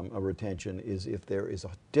a retention is if there is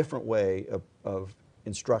a different way of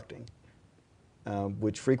instructing,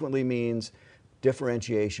 which frequently means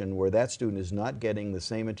differentiation, where that student is not getting the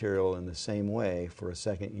same material in the same way for a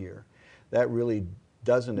second year. That really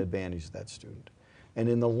doesn't advantage that student. And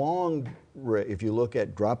in the if you look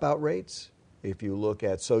at dropout rates, if you look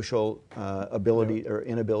at social ability or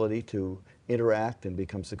inability to interact and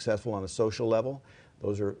become successful on a social level,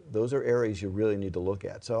 those are areas you really need to look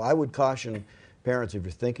at. So I would caution parents, if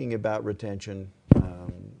you're thinking about retention,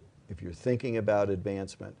 if you're thinking about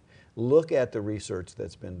advancement, look at the research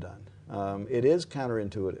that's been done. It is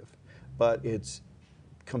counterintuitive, but it's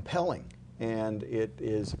compelling, and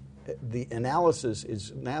the analysis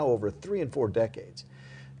is now over 3 and 4 decades.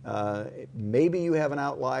 Maybe you have an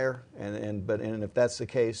outlier, and if that's the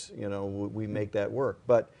case, we make that work.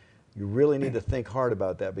 But you really need to think hard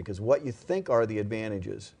about that, because what you think are the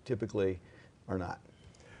advantages typically are not.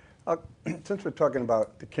 Since we're talking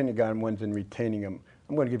about the kindergarten ones and retaining them,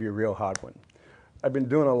 I'm going to give you a real hard one. I've been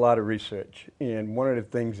doing a lot of research, and one of the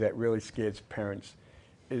things that really scares parents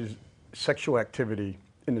is sexual activity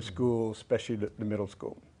in the school, especially the middle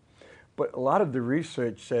school. But a lot of the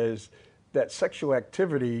research says that sexual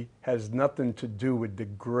activity has nothing to do with the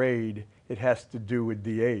grade, it has to do with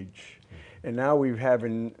the age. And now we're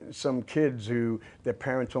having some kids who their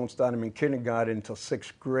parents don't start them in kindergarten until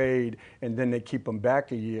 6th grade, and then they keep them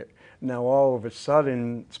back a year. Now all of a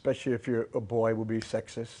sudden, especially if you're a boy, will be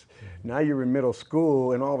sexist. Now you're in middle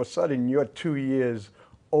school, and all of a sudden you're 2 years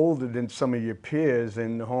older than some of your peers,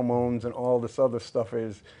 and the hormones and all this other stuff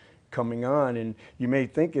is coming on. And you may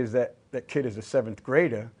think is that kid is a 7th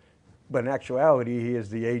grader, but in actuality he is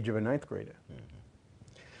the age of a 9th grader.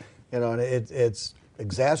 And it's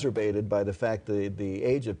exacerbated by the fact that the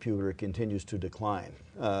age of puberty continues to decline.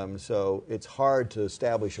 So it's hard to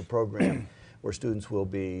establish a program where students will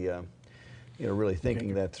be really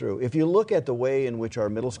thinking that through. If you look at the way in which our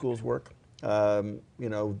middle schools work,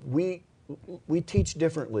 we teach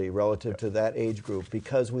differently relative to that age group,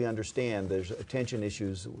 because we understand there's attention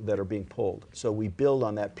issues that are being pulled. So we build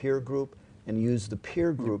on that peer group and use the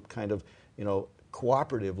peer group kind of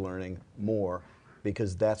cooperative learning more,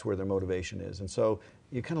 because that's where their motivation is. And so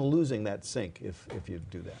you're kind of losing that sync if you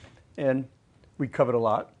do that. And we covered a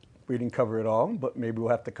lot. We didn't cover it all, but maybe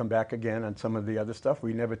we'll have to come back again on some of the other stuff.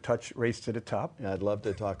 We never touched Race to the Top. Yeah, I'd love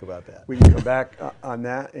to talk about that. We can come back on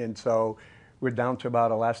that. And so we're down to about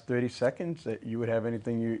the last 30 seconds. That you would have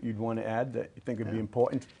anything you'd want to add that you think would be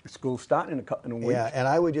important? School's starting in a week. Yeah, and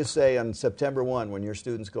I would just say on September 1, when your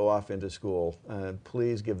students go off into school,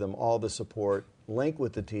 please give them all the support. Link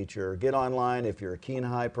with the teacher. Get online. If you're a Keene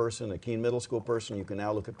High person, a Keene Middle School person, you can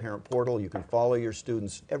now look at Parent Portal. You can follow your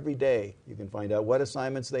students every day. You can find out what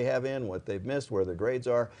assignments they have in, what they've missed, where their grades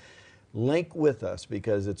are. Link with us,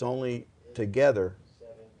 because it's only together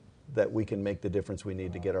that we can make the difference we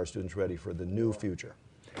need to get our students ready for the new future.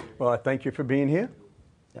 Well, I thank you for being here.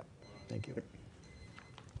 Yep. Thank you.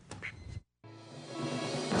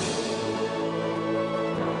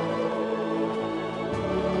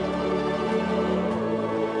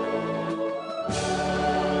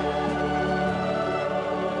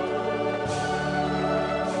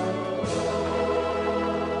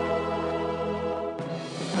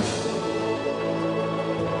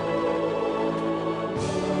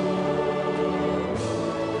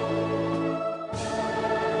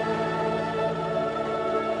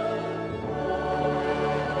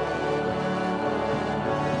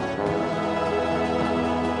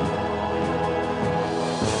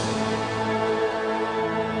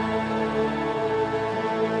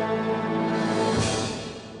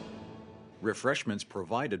 Refreshments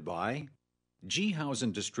provided by G.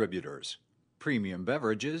 Housen Distributors. Premium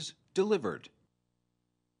beverages delivered.